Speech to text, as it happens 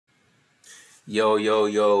Yo, yo,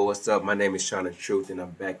 yo, what's up? My name is Sean the Truth, and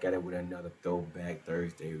I'm back at it with another Throwback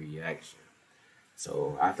Thursday reaction.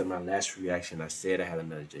 So, after my last reaction, I said I had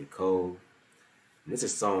another J. Cole. And this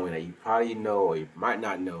is a song that you probably know or you might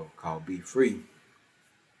not know called Be Free.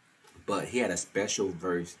 But he had a special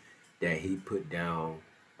verse that he put down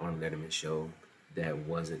on Letterman show that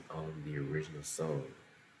wasn't on the original song.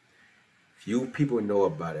 Few people know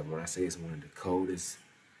about it when I say it's one of the coldest,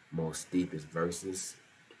 most deepest verses.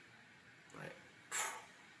 Like,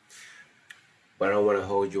 but I don't want to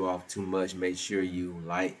hold you off too much. Make sure you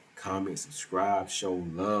like, comment, subscribe, show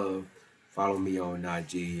love. Follow me on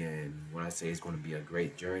IG. And when I say it's going to be a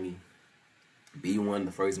great journey, be one of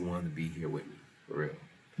the first one to be here with me. For real.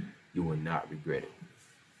 You will not regret it.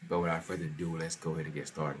 But without further ado, let's go ahead and get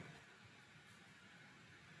started.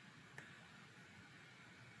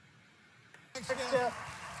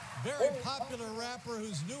 Very popular rapper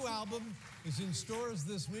whose new album is in stores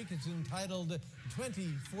this week. It's entitled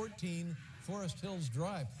 2014 Forest Hills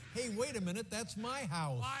Drive. Hey, wait a minute, that's my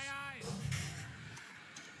house.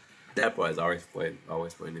 That part is always funny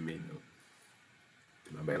to me though.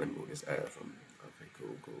 My bad, let me move this ad from. Okay,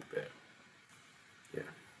 cool, bad. Yeah,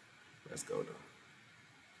 let's go though.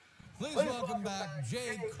 Please welcome back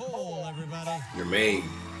J. Cole, everybody. Your main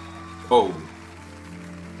Cole.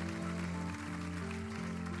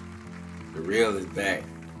 The real is back.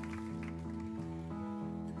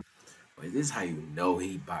 But this is how you know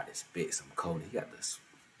he about to spit some cold. He got the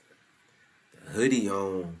hoodie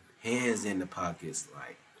on, hands in the pockets,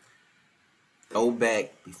 like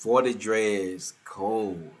throwback before the dreads,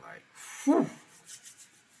 cold, like whew.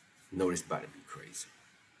 You know this about to be crazy.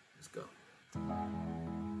 Let's go.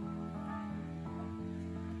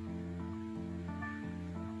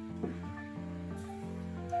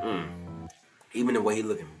 Even the way he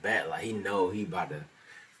looking back, like he know he about to.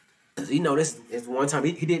 Cause you know this is one time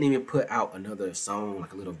he didn't even put out another song,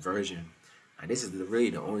 like a little version. Like this is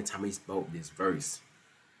really the only time he spoke this verse.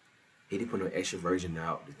 He didn't put no extra version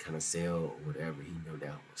out to kind of sell or whatever. He knew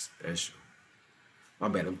that was special. My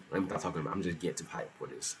bad. I'm not talking about. I'm just getting too hyped for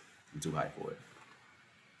this. I'm too hyped for it.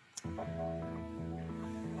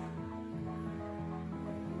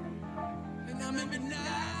 And I'm in it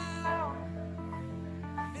now.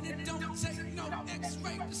 And it don't take no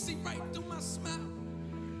X-ray to see right through my smile.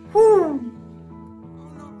 Woo! Oh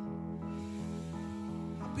no,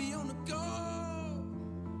 I'll be on the go,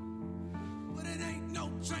 but it ain't no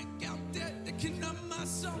drink out there that can numb my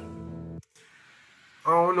soul. I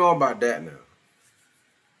don't know about that now.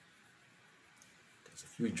 There's a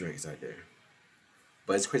few drinks out there,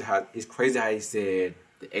 but it's crazy how he said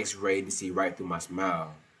the X-ray to see right through my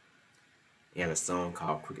smile. He had a song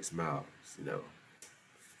called Crooked Smiles, you know.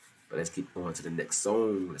 But let's keep going to the next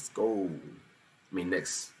song. Let's go. I mean,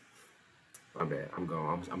 next. My bad. I'm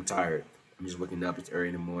going. I'm tired. I'm just waking up. It's early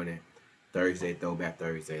in the morning. Thursday, Throwback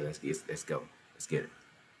Thursday. Let's go. Let's get it.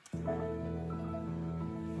 All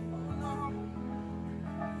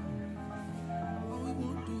we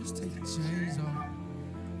want to do is take the chains off.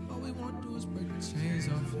 All we want to do is break the chains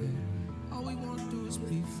off. Yeah. All we want to do is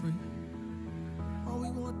be free. All we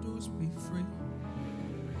want to do is be free.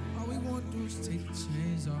 All we want to do is take the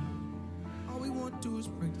chains off. All we want to do is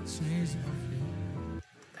break the chains off. Yeah.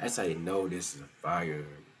 That's how you know this is a fire.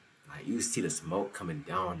 Like you see the smoke coming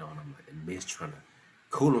down on him, like the mist trying to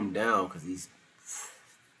cool him down because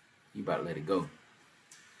you about to let it go.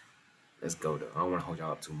 Let's go though. I don't want to hold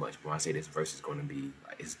y'all up too much, but when I say this verse is going to be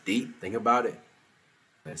like it's deep. Think about it.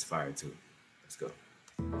 That's fire too. Let's go.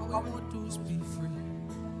 All we want to do is be free.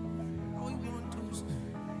 All we want to do is.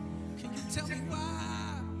 Can you tell me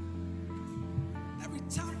why? Every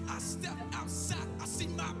time I step outside, I see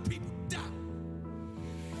my people die.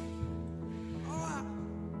 Oh,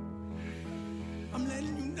 I'm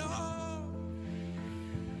letting you know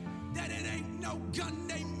that it ain't no gun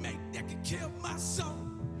they make that can kill my soul.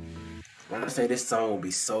 When I say this song will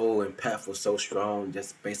be so impactful, so strong,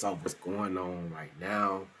 just based off what's going on right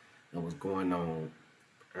now and what's going on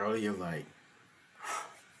earlier, like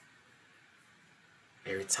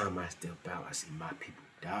every time I step out, I see my people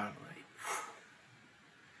die. Like,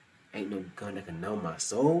 ain't no gun that can numb my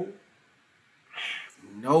soul.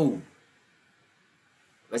 No.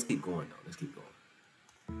 Let's keep going though. Let's keep going.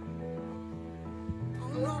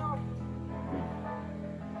 Oh no.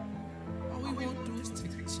 All we want to do is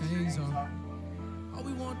take the chains off. All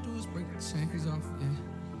we want to do is break the chains off, yeah.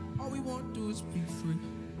 All we want to do is be free.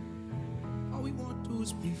 All we want to do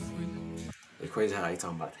is be free. It's crazy how they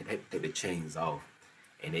talking about take the chains off.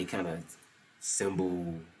 And they kind of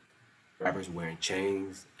symbol rappers wearing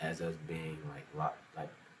chains as us being like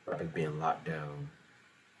rappers being locked down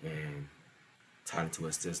and tied into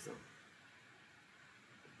a system.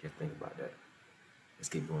 Just think about that. Let's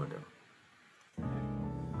keep going though.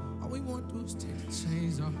 All we want to do is take the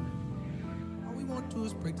chains off. All we want to do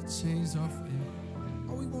is break the chains off. Yeah.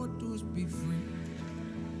 All we want to do is be free.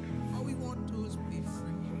 All we want to do is be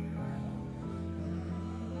free.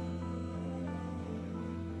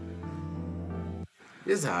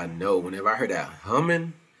 This is how I know. Whenever I heard that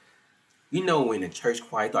humming, you know, when the church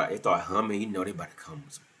choir they start humming, you know they about to come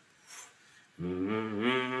with some.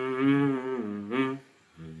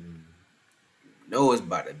 Know it's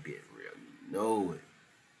about to be real. You know it.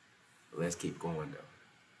 But let's keep going though.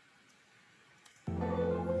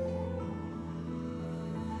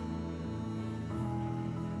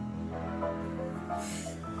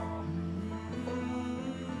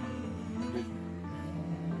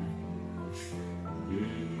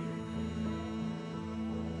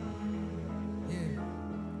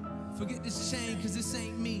 Forget this chain, cause this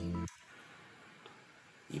ain't me.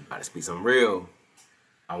 You about to speak some real.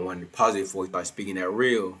 I wanted to pause it before we start speaking that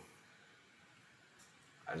real.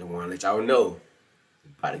 I just want to let y'all know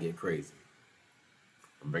it's about to get crazy.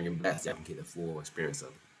 I'm bringing back so y'all can get the full experience of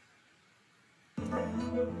it.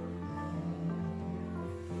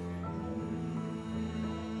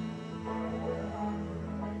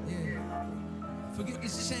 Forget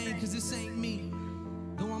this chain, cause this ain't me.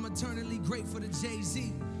 Though I'm eternally grateful to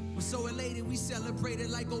Jay-Z. We're so elated, we celebrated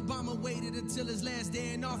like Obama waited until his last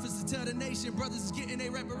day in office to tell the nation brothers is getting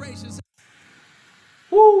their reparations.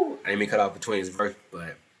 Woo! I didn't mean cut off between his verse,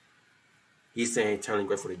 but he's saying eternally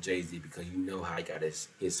grateful to Jay-Z because you know how he got his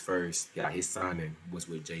first, his signing was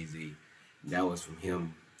with Jay-Z. That was from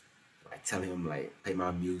him, like telling him like, play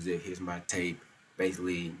my music, here's my tape.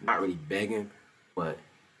 Basically, not really begging, but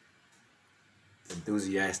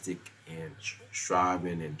enthusiastic and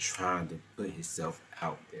striving and trying to put himself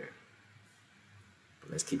out there.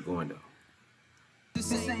 But let's keep going though.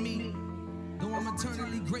 This ain't me. Though I'm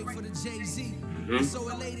eternally grateful to Jay-Z. We're so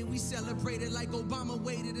elated, we celebrated like Obama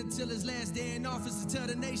waited until his last day in office to tell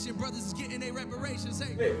the nation brothers is getting their reparations.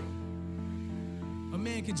 Hey. A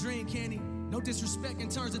man can dream, can he? No disrespect in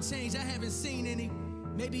terms of change, I haven't seen any.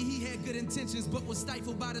 Maybe he had good intentions but was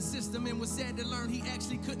stifled by the system and was sad to learn he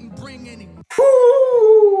actually couldn't bring any.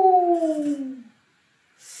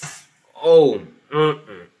 Oh,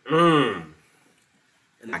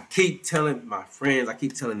 And I keep telling my friends, I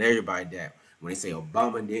keep telling everybody that when they say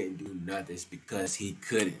Obama didn't do nothing, it's because he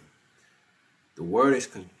couldn't. The world is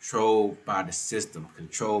controlled by the system,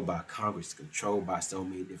 controlled by Congress, controlled by so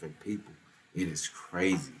many different people. It is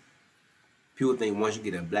crazy. People think once you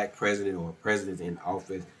get a black president or a president in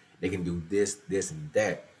office, they can do this, this, and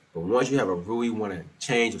that. But once you have a rule you want to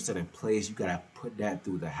change or set in place, you got to put that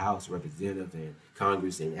through the House of Representatives and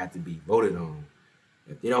Congress and have to be voted on.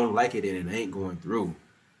 If they don't like it, then it ain't going through.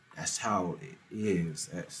 That's how it is.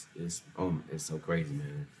 It's so crazy,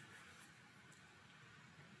 man.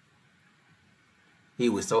 He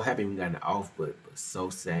was so happy when he got in the office, but so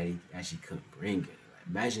sad he actually couldn't bring it. Like,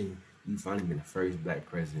 imagine you finally been the first black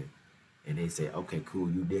president, and they say, okay, cool,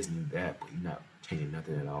 you this and you that, but you're not changing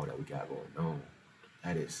nothing at all that we got going on.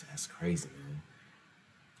 That's crazy, man.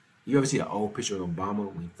 You ever see the old picture of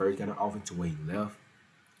Obama when he first got in office to where he left?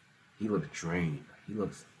 He looked drained. He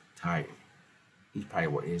looks tired. He's probably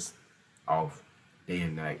what is off day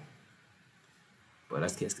and night. But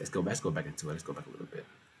let's go back into it. Let's go back a little bit.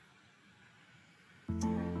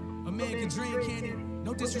 A man can dream, can he?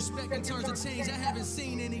 No disrespect in terms of change, I haven't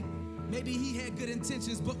seen any. Maybe he had good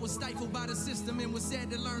intentions but was stifled by the system and was sad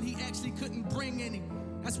to learn he actually couldn't bring any.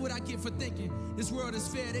 That's what I get for thinking this world is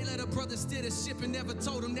fair. They let a brother steer the ship and never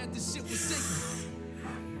told him that the ship was sinking.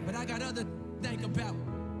 But I got other to think about,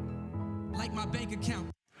 like my bank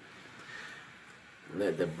account.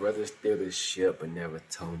 Let the brother steer the ship and never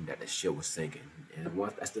told him that the ship was sinking. And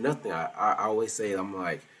that's another thing I always say. I'm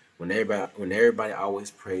like, when everybody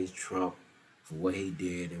always praise Trump for what he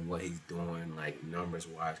did and what he's doing, like numbers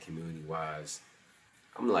wise, community wise,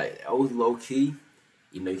 I'm like, that was low key.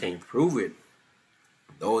 You know, you can't prove it.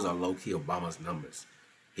 Those are low key Obama's numbers.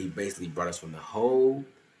 He basically brought us from the hole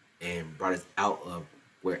and brought us out of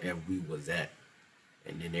wherever we was at.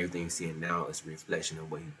 And then everything you're seeing now is a reflection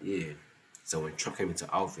of what he did. So when Trump came into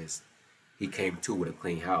office, he came to with a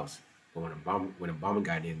clean house. But when Obama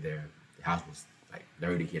got in there, the house was like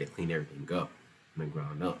dirty. He had to clean everything up from the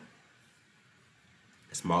ground up.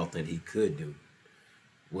 The small thing he could do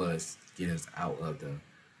was get us out of the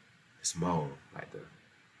small, like the.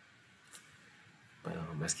 But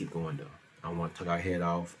let's keep going though. I don't want to take our head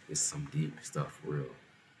off. It's some deep stuff for real.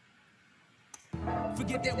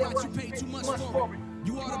 Forget that watch, you pay too much for it.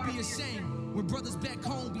 You ought to be ashamed when brothers back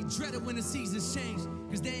home be dreaded when the seasons change.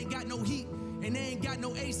 Cause they ain't got no heat And they ain't got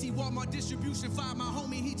no AC, Walmart distribution, find my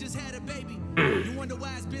homie, he just had a baby. You wonder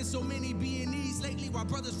why it's been so many B&Es lately, why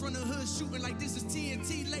brothers from the hood shooting like this is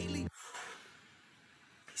TNT lately.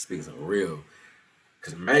 He speaks on real.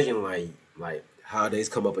 Cause imagine like holidays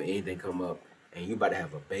come up and anything come up, and you about to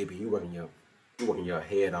have a baby, you working your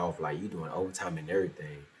head off, like you doing overtime and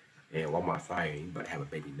everything, and Walmart fire, you about to have a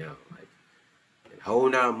baby now, like the whole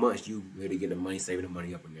 9 months you really get the money, saving the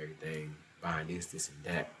money up and everything, buying this and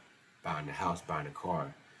that, buying the house, buying the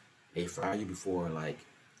car. They fire you before like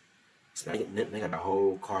so they got the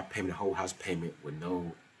whole car payment, the whole house payment with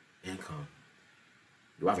no income.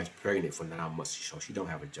 Your wife is pregnant for 9 months, so she don't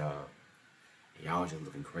have a job. And y'all just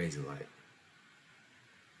looking crazy like.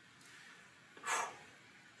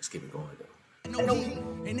 Let's keep it going though. No heat,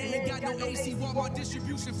 and they ain't got no AC, Walmart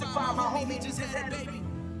distribution, find my homie, he just had a baby.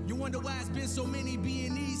 You wonder why it's been so many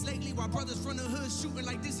B&Es lately, why brothers from the hood shooting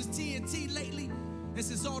like this is TNT lately. And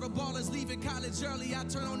since all the ballers leaving college early, I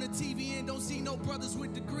turn on the TV and don't see no brothers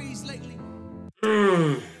with degrees lately.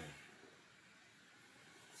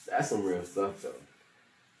 That's some real stuff though.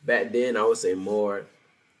 Back then, I would say more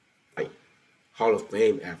like Hall of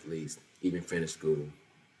Fame athletes even finished school.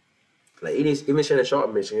 Like even Shannon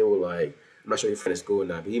Sharp mentioned, he was like, I'm not sure if he finished school or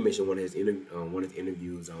not, but he mentioned one of his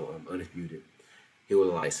interviews on Undisputed. He was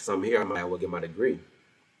like, since I'm here, I might as well get my degree.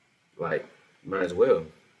 Like, might as well.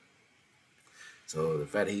 So the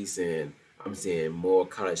fact that he's saying, I'm seeing more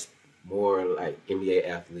like NBA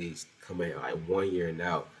athletes coming like 1 year and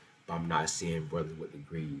out, but I'm not seeing brothers with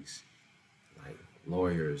degrees, like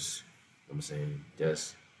lawyers. I'm saying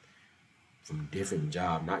just from different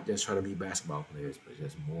jobs, not just trying to be basketball players, but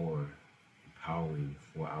just more empowering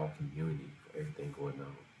for our community, for everything going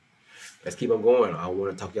on. Let's keep on going. I don't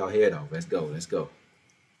want to talk y'all head off. Let's go. Let's go.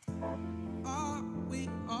 Are we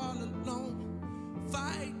all alone,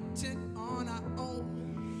 fighting on our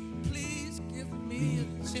own? Please give me a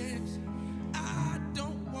chance. I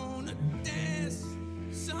don't wanna dance.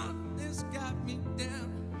 Something's got me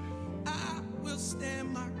down. I will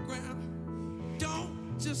stand my ground.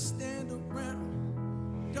 Don't just stand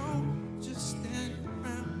around. Don't just stand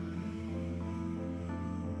around.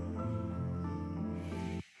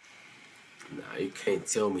 Nah, you can't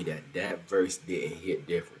tell me that verse didn't hit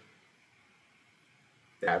different.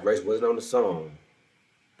 That verse wasn't on the song,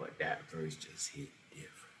 but that verse just hit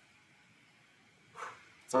different.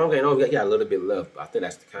 Song ain't over. Got a little bit left, but I think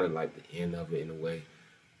that's kind of like the end of it in a way.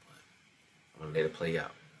 But I'm gonna let it play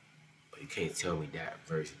out. But you can't tell me that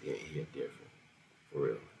verse didn't hit different. For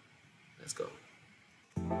real. Let's go.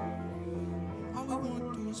 All we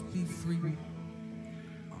want to do is be free.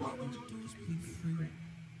 All we want to do is be free.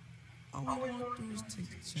 All we want to do is take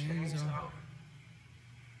the chains off.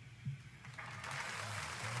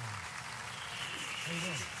 How you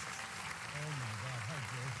doing? Oh my God, hi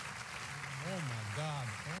Joe. Oh my God.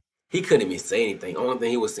 He couldn't even say anything. Only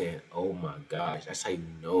thing he was saying, oh my gosh. That's how you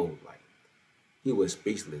know, like, he was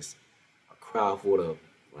speechless. A crowd full of,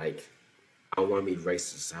 like, I don't want to be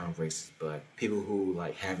racist, sound racist, but people who,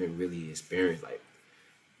 like, haven't really experienced, like,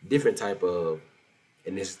 different type of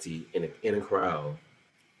ethnicity in a crowd.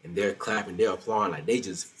 And they're clapping, they're applauding, like, they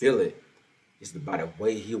just feel it. Just by the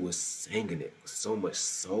way he was singing it with so much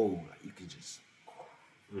soul. Like, you could just...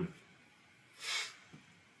 Oh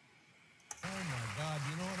my God,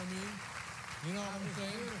 you know what I mean? You know what I'm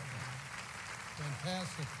saying?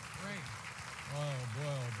 Fantastic. Great. Oh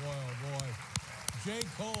boy. J.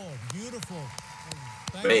 Cole, beautiful.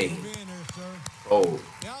 Thanks Bang. for being here, sir. Oh,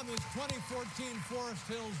 The album is 2014 Forest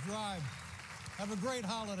Hills Drive. Have a great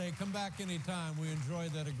holiday. Come back anytime. We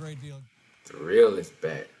enjoyed that a great deal. the real is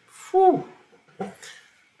back. Whew.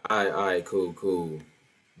 All right, cool.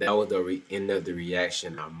 That was the end of the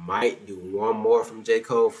reaction. I might do one more from J.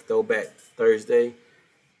 Cole Throwback Thursday.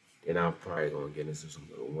 Then I'm probably going to get into some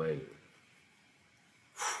Lil Wayne.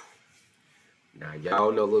 Now,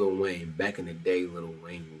 y'all know Lil Wayne. Back in the day, Lil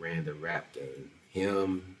Wayne ran the rap game.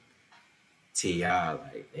 Him, T.I.,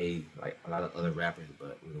 like a lot of other rappers,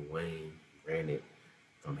 but Lil Wayne ran it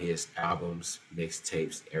from his albums,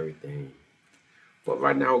 mixtapes, everything. But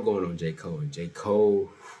right now, we're going on J. Cole. And J. Cole,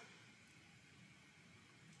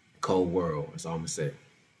 Cold World. That's all I'm going to say.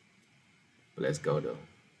 But let's go, though,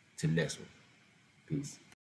 to the next one. Peace.